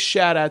big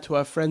shout out to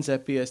our friends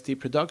at BSD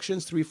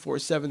Productions,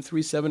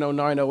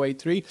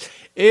 347-370-9083.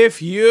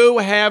 If you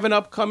have an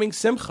upcoming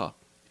Simcha,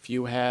 if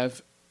you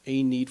have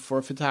a need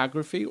for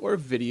photography or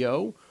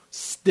video,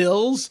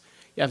 stills,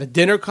 you have a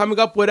dinner coming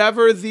up,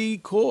 whatever the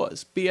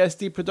cause,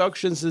 BSD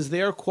Productions is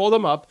there. Call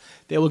them up.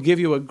 They will give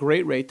you a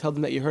great rate. Tell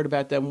them that you heard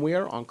about them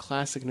where? On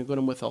Classic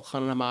Niggunim with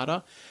Elchanan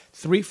Hamada,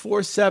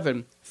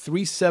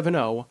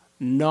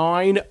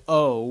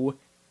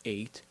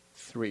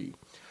 347-370-9083.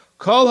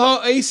 Kol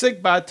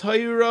ha'esek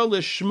b'Torah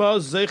lishma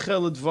zecher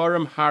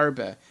l'dvarim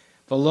harbe,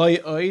 v'lo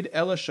yo'id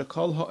ela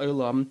shekol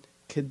ha'olam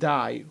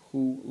kedai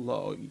hu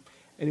lo.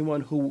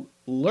 Anyone who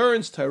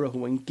learns Torah,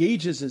 who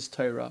engages his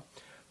Torah,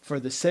 for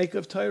the sake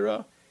of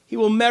Torah, he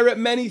will merit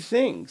many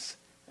things.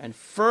 And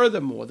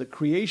furthermore, the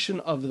creation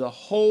of the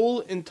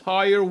whole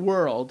entire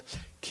world,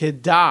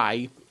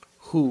 kedai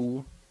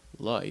hu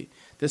loy.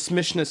 This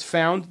Mishnah is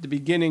found at the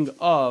beginning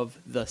of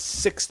the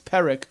 6th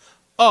parak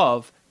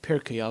of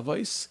Pirkei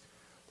Avos.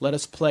 Let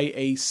us play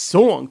a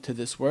song to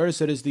this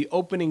verse. It is the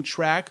opening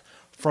track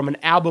from an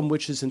album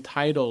which is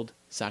entitled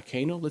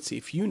Zakenu. Let's see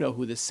if you know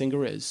who this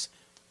singer is,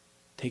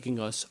 taking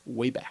us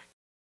way back.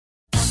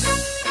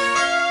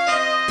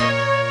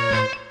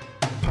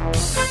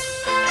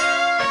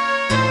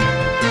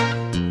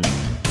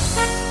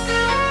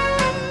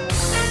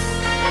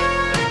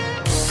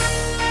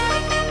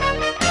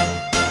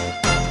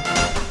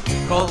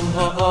 Kol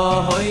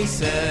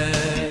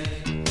ha'oisei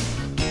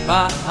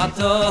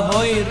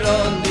Ba'atohoi ro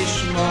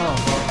lishmo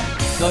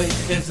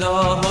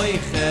Doichezoi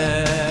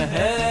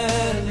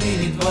cheli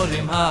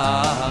dvorim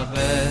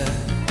habe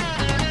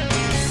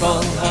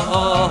Kol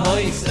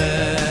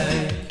ha'oisei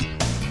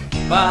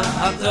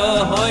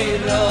Ba'atohoi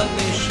ro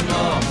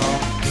lishmo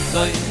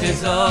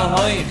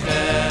Doichezoi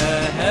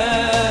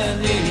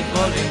cheli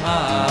dvorim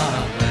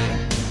habe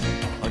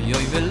Oy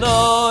oy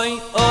veloi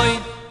oy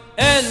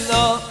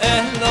Elo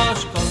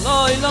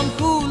shkoloi lam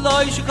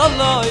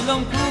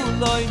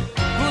kuloi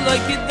kuloi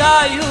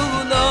kidai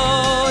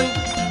uloi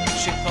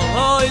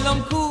shkoloi lam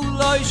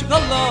kuloi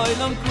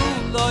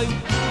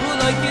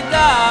kuloi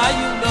kidai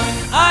uloi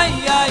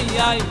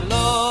ay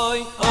uloi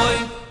oy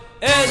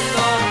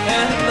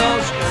elo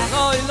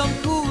shkoloi lam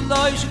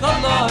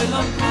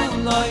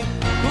kuloi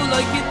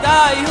kuloi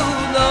kidai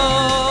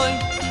uloi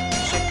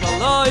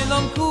shkoloi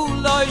lam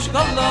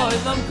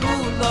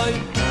kuloi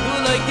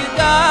kuloi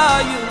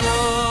kidai uloi.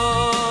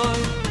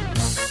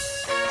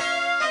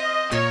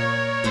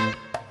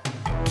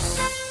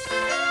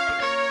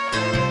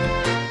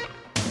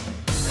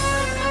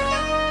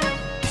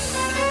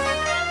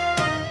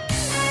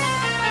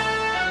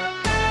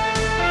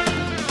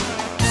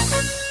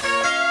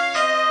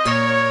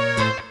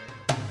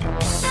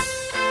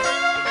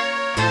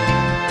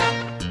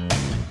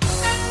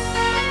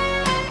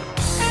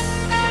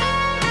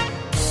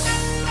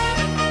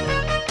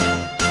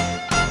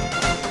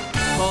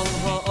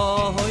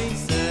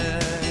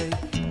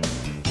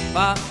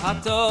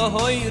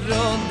 Ba'atohoi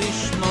ro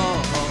lishmo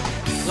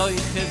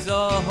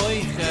Zoichezoi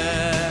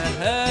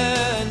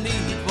cheli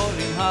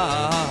dvorim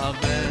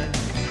habe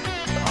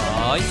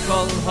Ay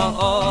kol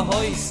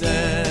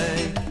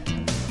ha'oisei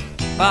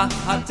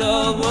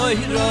Ba'atohoi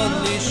ro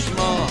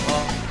lishmo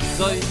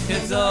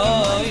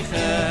Zoichezoi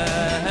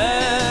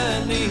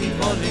cheli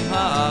dvorim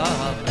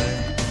habe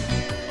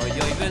Oy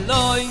oy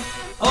veloi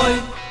oy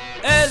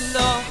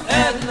elo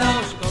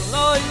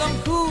shkoloi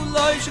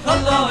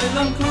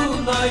lam kuloi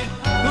kulay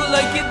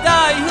kulay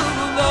kedai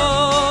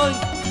hulay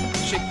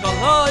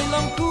shikalay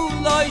lam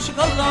kulay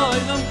shikalay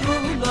lam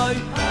kulay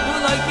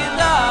kulay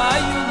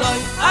kedai hulay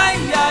ay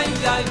ay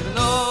ay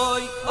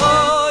loy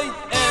oy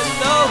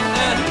elo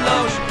elo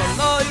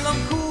shikalay lam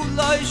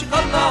kulay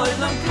shikalay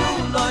lam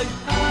kulay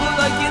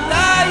kulay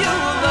kedai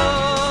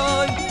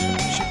hulay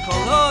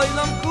shikalay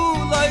lam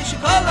kulay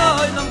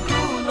shikalay lam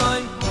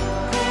kulay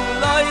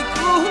kulay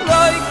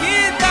kulay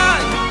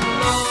kedai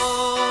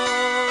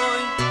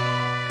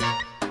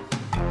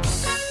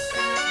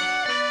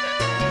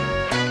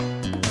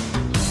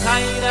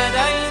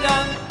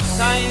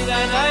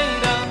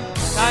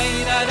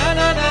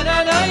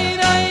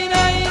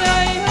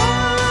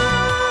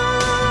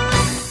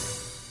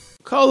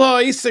Kol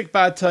ha'isik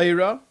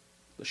ba'tayra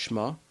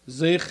l'shma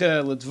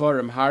zeiche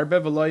l'dvarim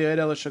harbe v'lo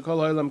yedel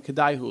l'shakol ha'olam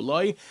kedai hu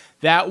loy.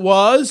 That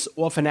was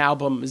off an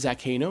album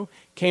Zakenu,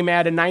 came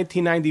out in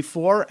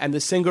 1994, and the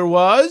singer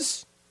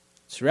was,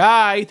 that's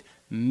right,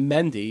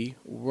 Mendy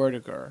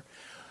Werdiger.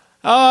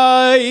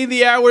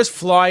 The hour's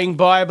flying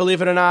by,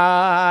 believe it or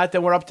not,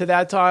 and we're up to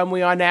that time.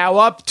 We are now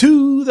up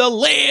to the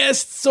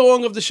last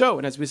song of the show.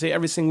 And as we say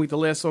every single week, the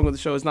last song of the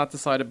show is not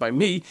decided by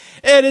me.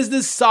 It is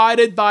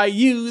decided by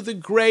you, the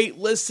great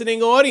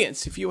listening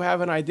audience. If you have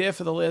an idea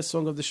for the last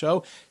song of the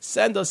show,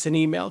 send us an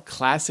email,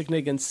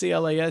 classicnigun,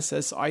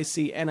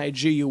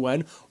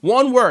 CLASSICNIGUN,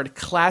 one word,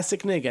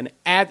 classicnigun,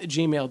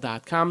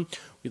 @gmail.com.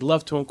 We'd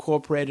love to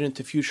incorporate it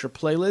into future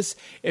playlists.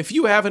 If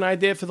you have an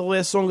idea for the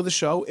last song of the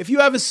show, if you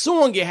have a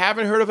song you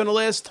haven't heard of in a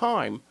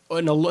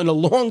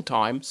long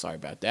time, sorry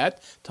about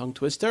that, tongue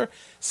twister,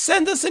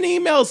 send us an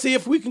email, see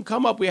if we can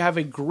come up. We have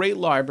a great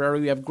library.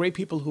 We have great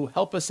people who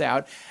help us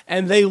out,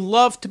 and they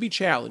love to be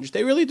challenged.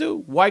 They really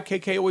do.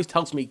 YKK always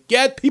tells me,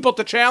 get people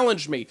to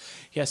challenge me.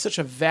 He has such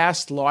a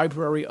vast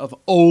library of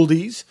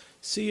oldies.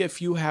 See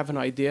if you have an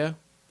idea.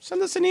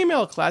 Send us an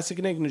email,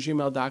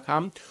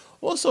 classicnigun@gmail.com.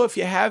 Also, if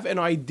you have an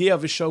idea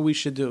of a show we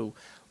should do.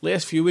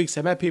 Last few weeks,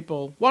 I met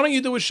people, why don't you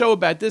do a show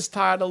about this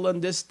title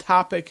and this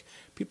topic?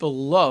 People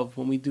love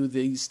when we do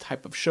these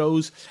type of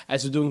shows.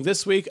 As we're doing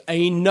this week,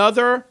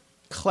 another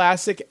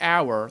classic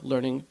hour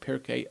learning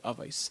Pirkei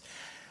Avos.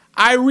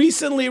 I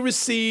recently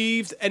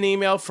received an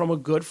email from a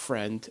good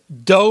friend,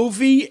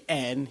 Dovi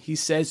N. He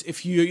says,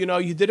 if you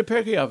did a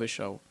Pirkei Avos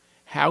show,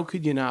 how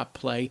could you not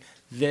play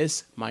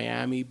this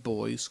Miami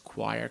Boys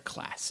Choir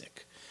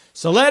classic?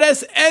 So let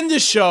us end the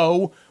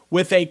show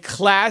with a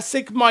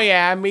classic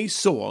Miami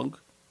song,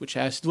 which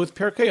has to do with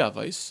Pirkei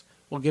Avos.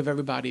 We'll give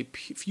everybody a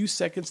few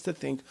seconds to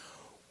think.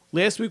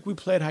 Last week we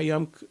played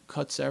Hayam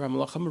Kotzer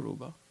Amalacha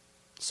Meruba.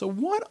 So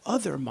what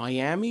other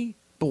Miami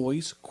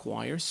Boys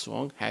Choir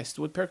song has to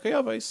do with Pirkei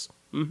Avos?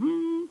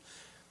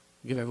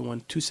 Give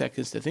everyone 2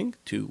 seconds to think.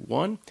 2,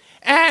 1.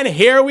 And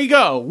here we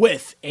go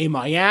with a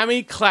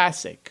Miami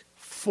classic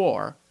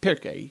for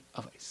Pirkei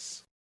Avos.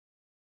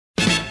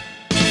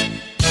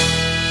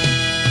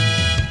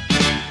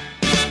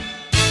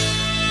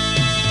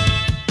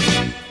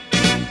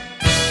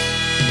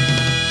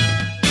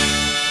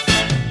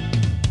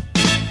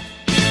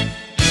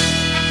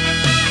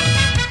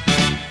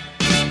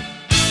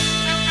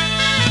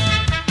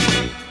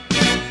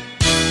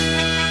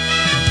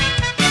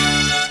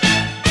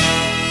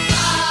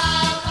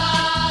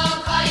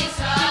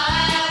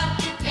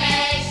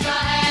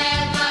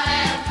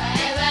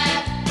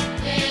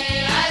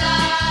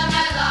 Israel,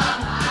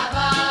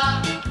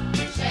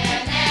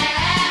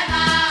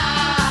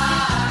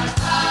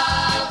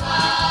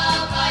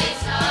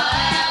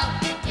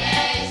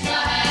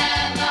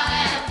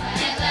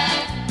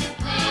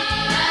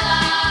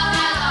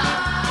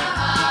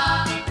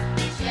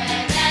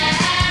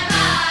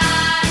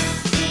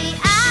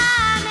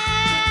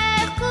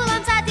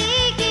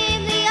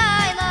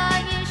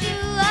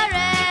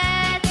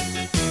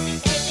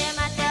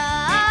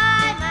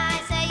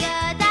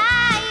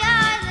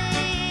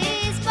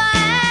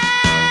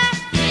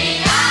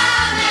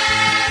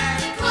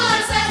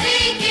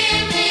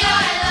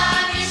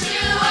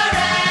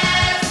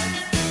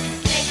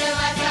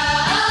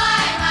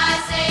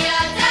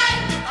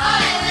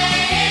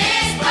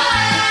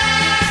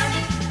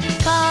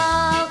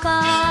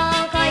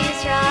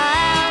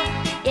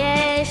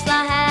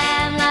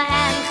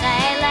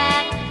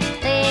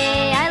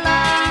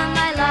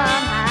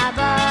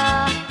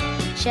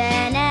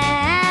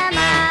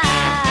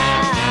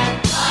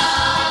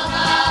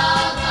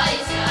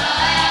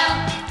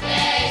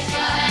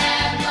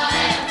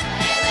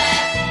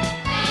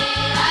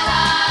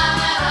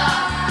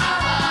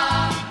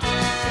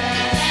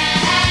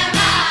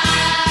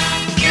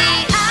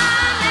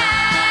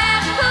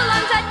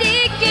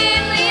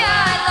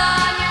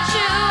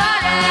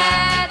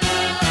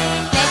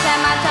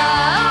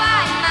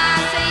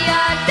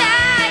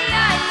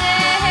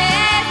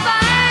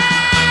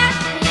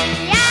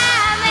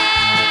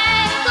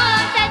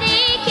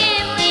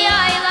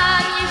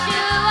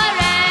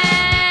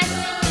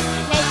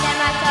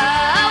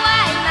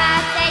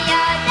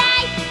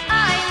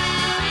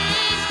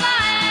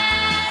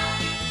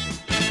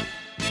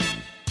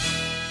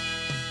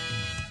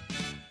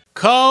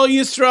 Kol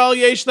Yisrael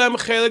Yesh Lem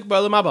Chelik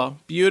B'Olam Haba.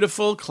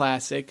 Beautiful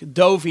classic.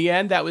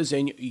 Dovien, that was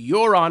in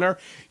your honor.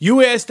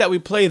 You asked that we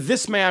play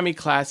this Miami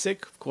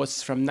classic. Of course,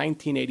 it's from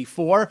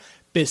 1984.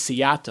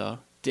 B'Siyata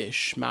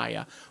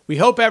Dishmaya. We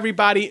hope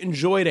everybody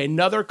enjoyed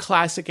another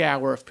classic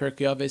hour of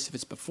Pirkei Avos. If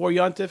it's before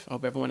Yontif, I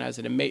hope everyone has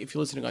an amazing. If you're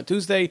listening on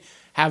Tuesday,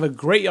 have a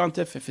great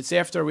Yontif. If it's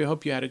after, we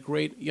hope you had a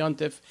great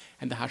Yontif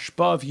and the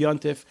Hashpah of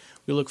Yontif.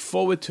 We look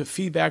forward to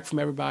feedback from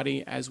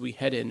everybody as we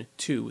head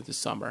into the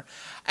summer.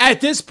 At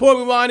this point,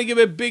 we want to give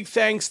a big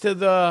thanks to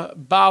the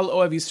Baal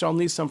Oev Yisrael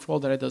Nisam for all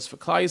that it does for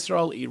Klal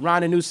Yisrael,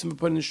 Iran and Newsom for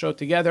putting the show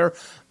together,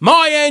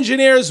 my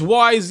engineers,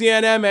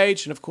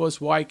 YZNMH, and of course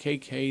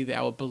YKK,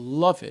 our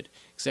beloved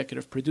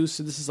executive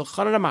producer. This is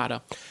Elchanan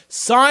Amada,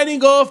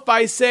 signing off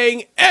by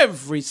saying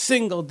every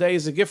single day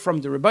is a gift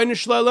from the Rebbeinu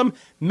Shalom.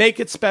 Make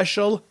it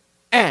special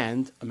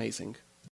and amazing.